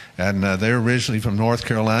thing. And they're originally from North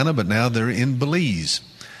Carolina, but now they're in Belize.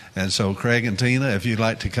 And so Craig and Tina, if you'd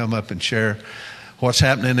like to come up and share what's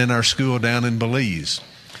happening in our school down in Belize.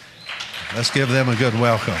 Let's give them a good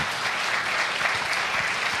welcome.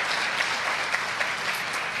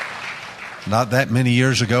 Not that many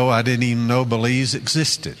years ago, I didn't even know Belize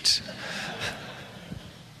existed.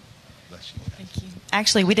 Thank you.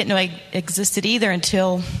 Actually, we didn't know it existed either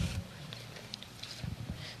until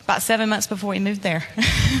about 7 months before we moved there.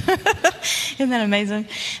 Isn't that amazing?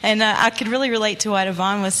 And I could really relate to what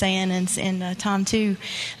Yvonne was saying, and Tom too.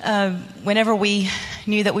 Whenever we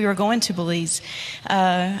knew that we were going to Belize,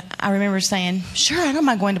 I remember saying, sure, I don't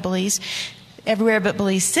mind going to Belize, everywhere but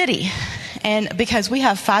Belize City. And because we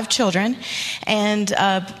have 5 children, and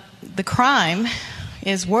the crime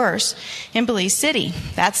is worse in Belize City.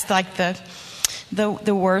 That's like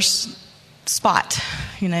the worst spot,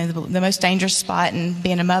 you know, the most dangerous spot. And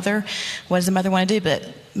being a mother, what does a mother want to do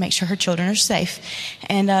but make sure her children are safe?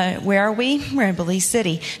 And where are we? We're in Belize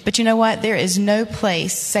City. But you know what? There is no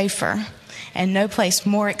place safer and no place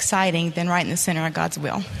more exciting than right in the center of God's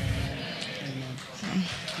will.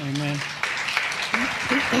 Amen.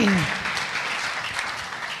 Amen.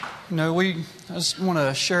 You know, I just want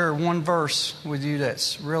to share one verse with you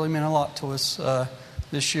that's really meant a lot to us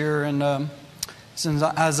this year. And it's in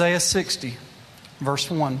Isaiah 60, verse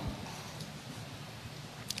 1.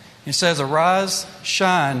 It says, "Arise,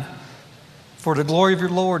 shine, for the glory of your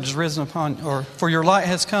Lord is risen upon you," or "for your light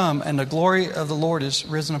has come, and the glory of the Lord is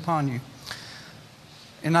risen upon you."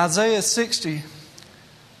 In Isaiah 60,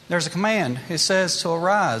 there's a command. It says to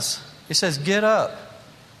arise. It says, get up.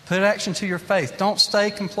 Put action to your faith. Don't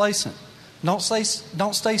stay complacent. Don't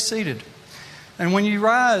stay seated. And when you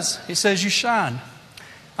rise, it says you shine.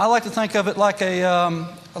 I like to think of it like a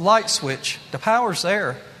light switch. The power's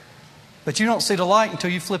there, but you don't see the light until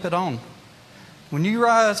you flip it on. When you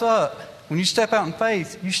rise up, when you step out in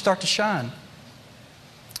faith, you start to shine.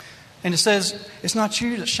 And it says, it's not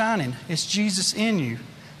you that's shining, it's Jesus in you.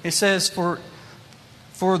 It says, for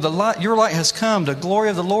the light, your light has come, the glory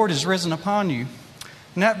of the Lord is risen upon you.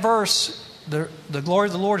 In that verse, the glory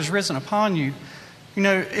of the Lord is risen upon you, you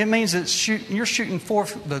know, it means that you're shooting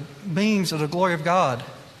forth the beams of the glory of God.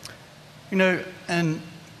 You know, and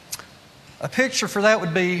a picture for that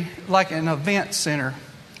would be like an event center,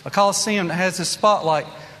 a coliseum that has this spotlight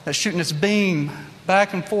that's shooting its beam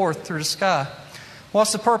back and forth through the sky.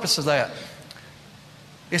 What's the purpose of that?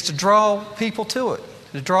 It's to draw people to it,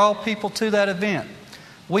 to draw people to that event.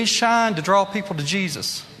 We shine to draw people to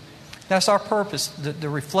Jesus. That's our purpose, to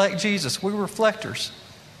reflect Jesus. We're reflectors.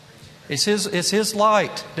 It's His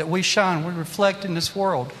light that we shine. We reflect in this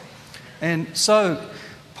world. And so,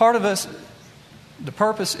 part of us, the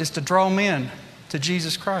purpose is to draw men to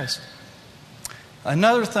Jesus Christ.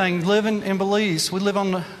 Another thing, living in Belize, we live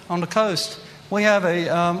on the coast. We have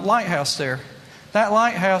a lighthouse there. That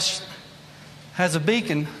lighthouse has a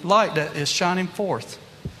beacon light that is shining forth.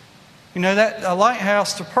 You know, that a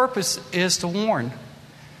lighthouse, the purpose is to warn.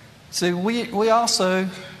 See, we also,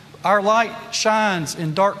 our light shines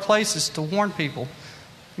in dark places to warn people.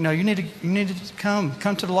 You know, you need to come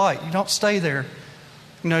to the light. You don't stay there.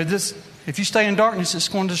 You know, if you stay in darkness, it's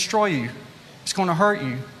going to destroy you. It's going to hurt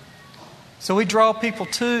you. So we draw people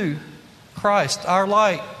to Christ. Our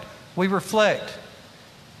light we reflect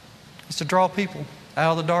is to draw people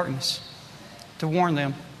out of the darkness, to warn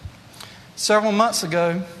them. Several months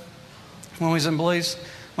ago, when we was in Belize,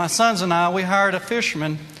 my sons and I, we hired a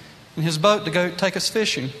fisherman in his boat to go take us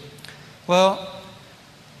fishing. Well,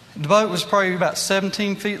 the boat was probably about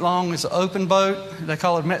 17 feet long. It's an open boat. They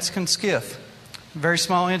call it a Mexican skiff. Very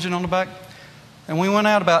small engine on the back. And we went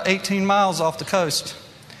out about 18 miles off the coast.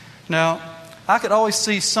 Now, I could always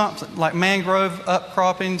see something like mangrove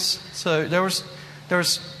upcroppings. So there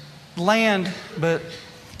was land, but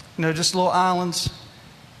just little islands,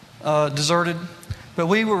 deserted. But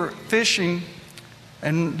we were fishing,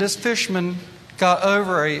 and this fisherman got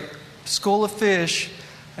over a school of fish,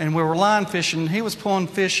 and we were line fishing. He was pulling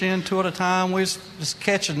fish in 2 at a time. We was just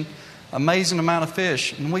catching an amazing amount of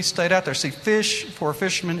fish, and we stayed out there. See, fish for a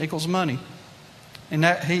fisherman equals money. And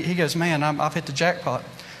that he goes, man, I've hit the jackpot.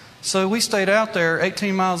 So we stayed out there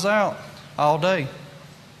 18 miles out all day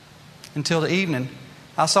until the evening.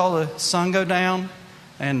 I saw the sun go down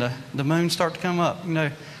and the moon start to come up.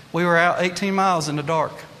 We were out 18 miles in the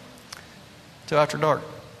dark till after dark.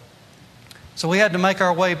 So we had to make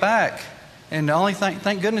our way back. And the only thing,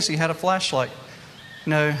 thank goodness he had a flashlight.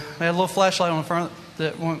 We had a little flashlight on the front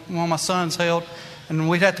that one of my sons held. And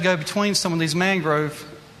we'd have to go between some of these mangrove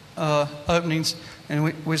openings. And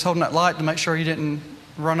we was holding that light to make sure he didn't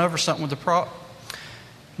run over something with the prop.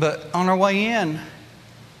 But on our way in,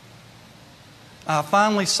 I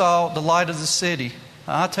finally saw the light of the city.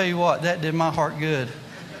 I tell you what, that did my heart good.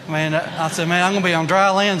 Man, I said, man, I'm going to be on dry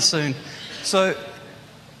land soon. So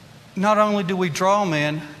not only do we draw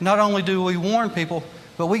men, not only do we warn people,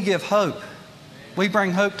 but we give hope. We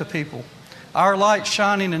bring hope to people. Our light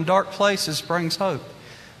shining in dark places brings hope.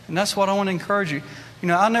 And that's what I want to encourage you.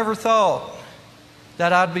 I never thought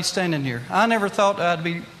that I'd be standing here. I never thought I'd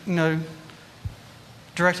be,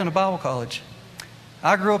 directing a Bible college.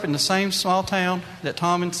 I grew up in the same small town that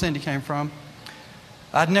Tom and Cindy came from.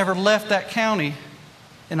 I'd never left that county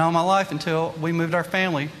in all my life until we moved our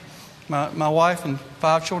family, my wife and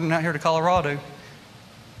 5 children, out here to Colorado.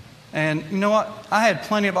 And you know what? I had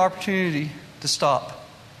plenty of opportunity to stop.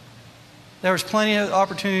 There was plenty of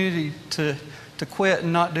opportunity to quit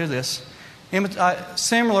and not do this.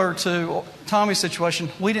 Similar to Tommy's situation,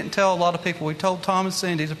 we didn't tell a lot of people. We told Tom and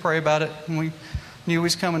Cindy to pray about it, and we knew he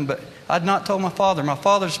was coming. But I'd not told my father. My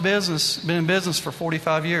father's been in business for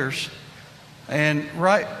 45 years. And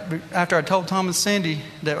right after I told Tom and Cindy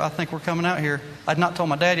that I think we're coming out here, I'd not told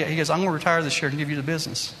my dad yet. He goes, I'm going to retire this year and give you the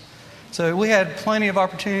business. So we had plenty of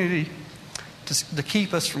opportunity to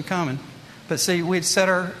keep us from coming. But see, we'd set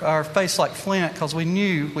our face like flint because we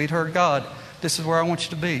knew we'd heard God. This is where I want you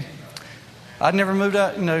to be. I'd never moved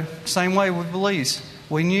out, same way with Belize.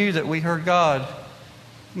 We knew that we heard God.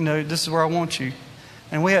 This is where I want you.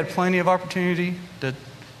 And we had plenty of opportunity to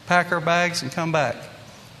pack our bags and come back.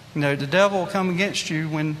 The devil will come against you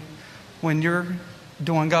when you're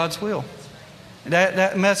doing God's will.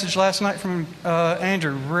 That message last night from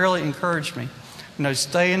Andrew really encouraged me.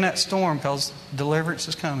 Stay in that storm because deliverance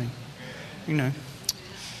is coming.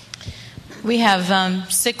 We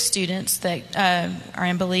have 6 students that are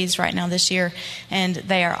in Belize right now this year, and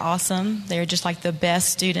they are awesome. They're just like the best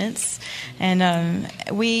students. And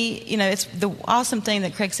it's the awesome thing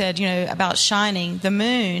that Craig said, about shining. The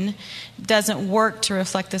moon doesn't work to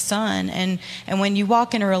reflect the sun. And when you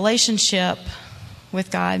walk in a relationship with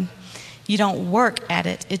God, you don't work at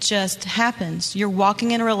it. It just happens. You're walking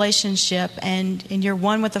in a relationship, and you're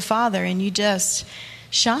one with the Father, and you just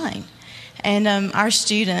shine. And our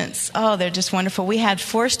students, they're just wonderful. We had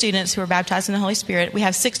 4 students who were baptized in the Holy Spirit. We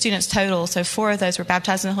have 6 students total, so 4 of those were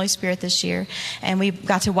baptized in the Holy Spirit this year. And we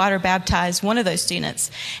got to water baptize one of those students.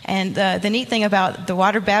 And the neat thing about the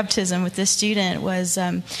water baptism with this student was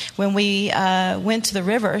when we went to the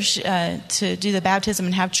river to do the baptism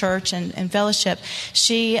and have church and fellowship,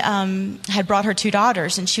 she had brought her 2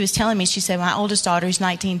 daughters. And she was telling me, she said, my oldest daughter, who's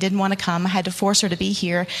 19, didn't want to come. I had to force her to be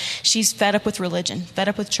here. She's fed up with religion, fed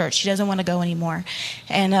up with church. She doesn't want to go anymore.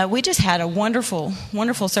 And we just had a wonderful,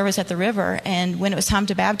 wonderful service at the river. And when it was time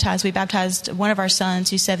to baptize, we baptized one of our sons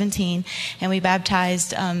who's 17, and we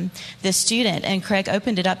baptized this student. And Craig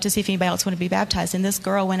opened it up to see if anybody else wanted to be baptized. And this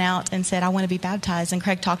girl went out and said, I want to be baptized. And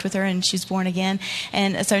Craig talked with her, and she's born again.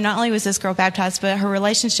 And so not only was this girl baptized, but her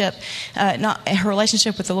relationship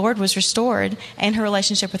with the Lord was restored, and her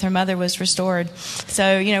relationship with her mother was restored.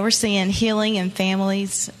 So we're seeing healing in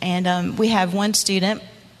families. And we have one student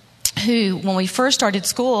who, when we first started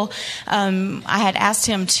school, I had asked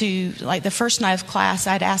him to, like the first night of class,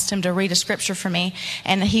 I'd asked him to read a scripture for me,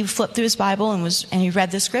 and he flipped through his Bible and he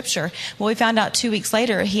read the scripture. Well, we found out 2 weeks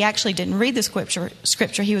later he actually didn't read the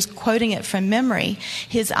scripture. He was quoting it from memory.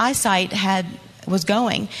 His eyesight was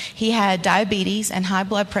going. He had diabetes and high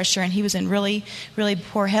blood pressure, and he was in really, really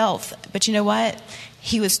poor health. But you know what?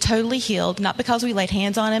 He was totally healed, not because we laid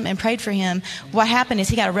hands on him and prayed for him. What happened is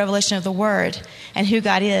he got a revelation of the Word and who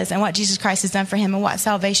God is and what Jesus Christ has done for him and what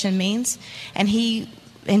salvation means. And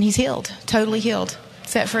he's healed, totally healed,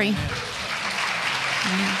 set free.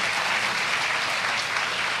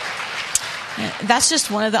 That's just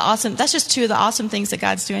that's just two of the awesome things that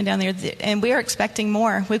God's doing down there. And we are expecting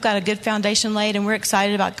more. We've got a good foundation laid, and we're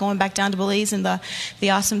excited about going back down to Belize and the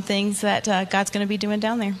awesome things that God's going to be doing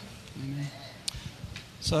down there. Amen.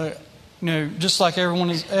 So, just like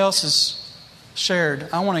everyone else has shared,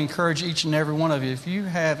 I want to encourage each and every one of you. If you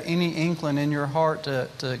have any inkling in your heart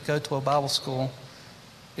to go to a Bible school,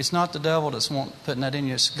 it's not the devil that's putting that in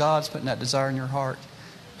you. It's God's putting that desire in your heart.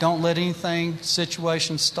 Don't let anything,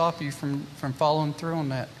 situation stop you from following through on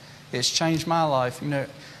that. It's changed my life.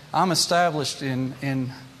 I'm established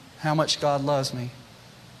in how much God loves me.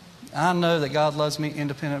 I know that God loves me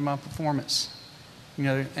independent of my performance.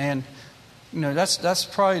 That's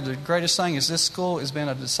probably the greatest thing is this school has been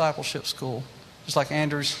a discipleship school, just like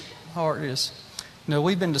Andrew's heart is.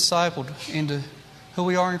 We've been discipled into who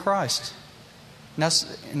we are in Christ. And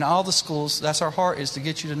that's in all the schools, that's our heart, is to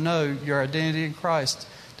get you to know your identity in Christ,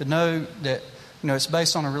 to know that it's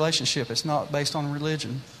based on a relationship, it's not based on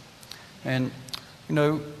religion. And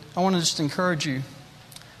I want to just encourage you,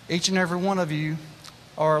 each and every one of you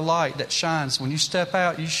are a light that shines. When you step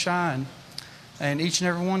out, you shine. And each and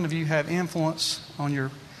every one of you have influence on your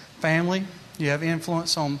family. You have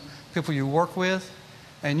influence on people you work with.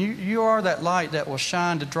 And you are that light that will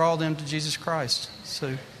shine to draw them to Jesus Christ.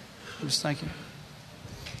 So, just thank you.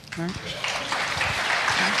 All right.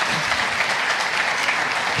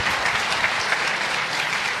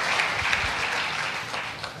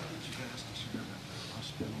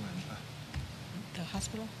 The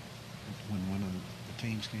hospital? When one of the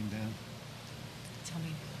teams came down? Tell me.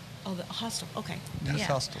 Oh, the hostel. Okay. That's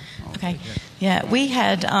hostel. Okay. Yeah, we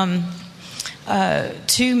had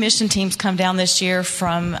 2 mission teams come down this year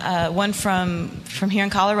from one from here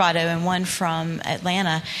in Colorado and one from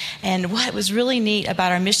Atlanta. And what was really neat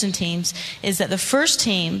about our mission teams is that the first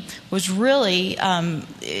team was really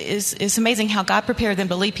it's amazing how God prepared them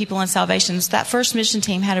to lead people in salvations. That first mission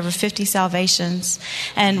team had over 50 salvations,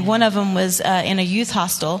 and one of them was in a youth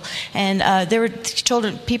hostel. And there were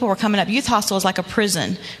people were coming up. Youth hostel is like a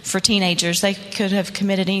prison for teenagers. They could have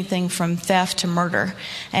committed anything from theft to murder.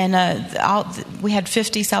 And we had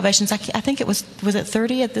 50 salvations. I think it was it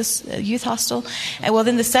 30 at this youth hostel? And well,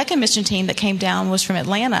 then the second mission team that came down was from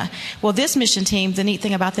Atlanta. Well, this mission team, the neat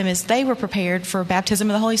thing about them is they were prepared for baptism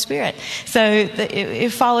of the Holy Spirit. So it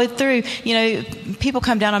followed through. People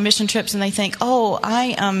come down on mission trips and they think, oh,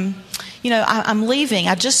 I'm leaving.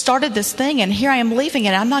 I just started this thing and here I am leaving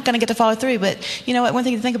it. I'm not going to get to follow through. But you know what? One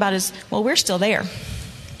thing to think about is, well, we're still there.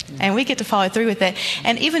 And we get to follow through with it.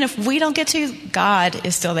 And even if we don't get to, God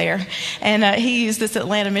is still there. And he used this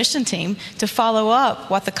Atlanta mission team to follow up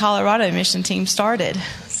what the Colorado mission team started.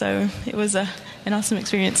 So it was an awesome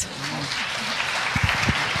experience.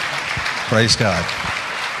 Praise God.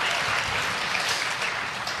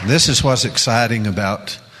 This is what's exciting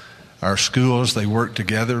about our schools. They work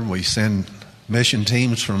together. We send mission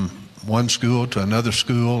teams from one school to another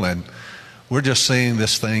school, and we're just seeing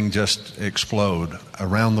this thing just explode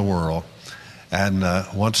around the world. And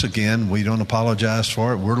once again, we don't apologize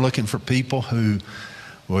for it. We're looking for people who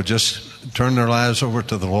will just turn their lives over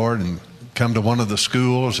to the Lord and come to one of the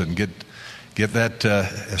schools and get that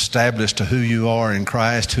established to who you are in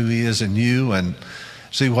Christ, who He is in you, and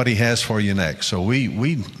see what He has for you next. So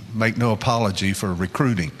we make no apology for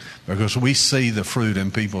recruiting because we see the fruit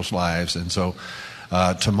in people's lives. And so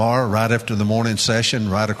tomorrow, right after the morning session,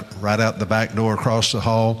 right out the back door across the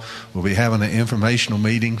hall, we'll be having an informational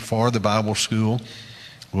meeting for the Bible school.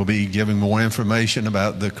 We'll be giving more information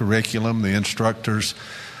about the curriculum, the instructors,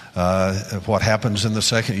 what happens in the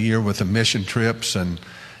second year with the mission trips, and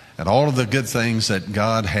all of the good things that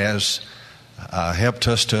God has helped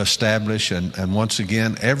us to establish. And once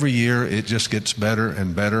again, every year it just gets better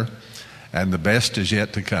and better, and the best is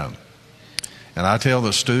yet to come. And I tell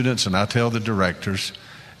the students and I tell the directors,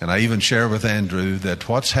 and I even share with Andrew, that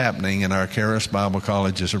what's happening in our Charis Bible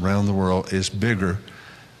colleges around the world is bigger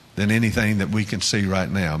than anything that we can see right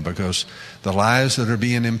now, because the lives that are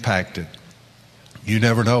being impacted, you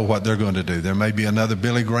never know what they're going to do. There may be another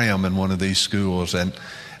Billy Graham in one of these schools, and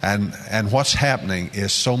And what's happening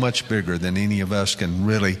is so much bigger than any of us can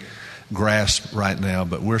really grasp right now,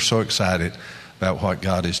 but we're so excited about what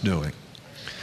God is doing.